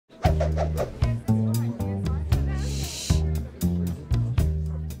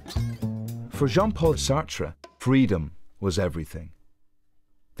For Jean-Paul Sartre, freedom was everything.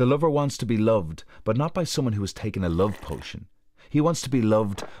 The lover wants to be loved, but not by someone who has taken a love potion. He wants to be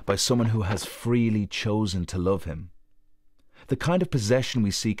loved by someone who has freely chosen to love him. The kind of possession we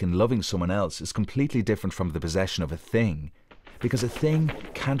seek in loving someone else is completely different from the possession of a thing, because a thing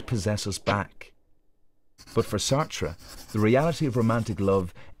can't possess us back. But for Sartre, the reality of romantic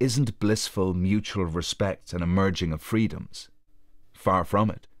love isn't blissful mutual respect and a merging of freedoms. Far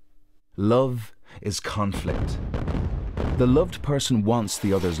from it. Love is conflict. The loved person wants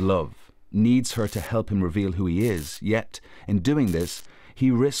the other's love, needs her to help him reveal who he is, yet, in doing this,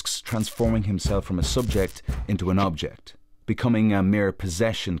 he risks transforming himself from a subject into an object, becoming a mere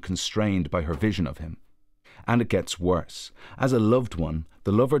possession constrained by her vision of him. And it gets worse. As a loved one,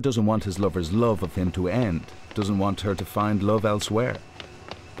 the lover doesn't want his lover's love of him to end, doesn't want her to find love elsewhere.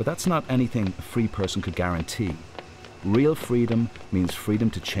 But that's not anything a free person could guarantee. Real freedom means freedom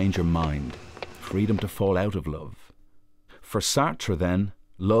to change your mind, freedom to fall out of love. For Sartre, then,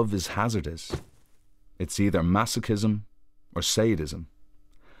 love is hazardous. It's either masochism or sadism.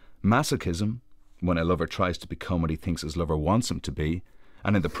 Masochism, when a lover tries to become what he thinks his lover wants him to be,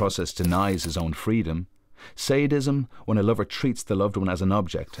 and in the process denies his own freedom. Sadism, when a lover treats the loved one as an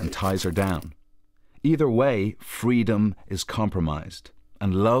object and ties her down. Either way, freedom is compromised,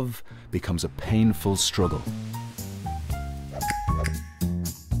 and love becomes a painful struggle.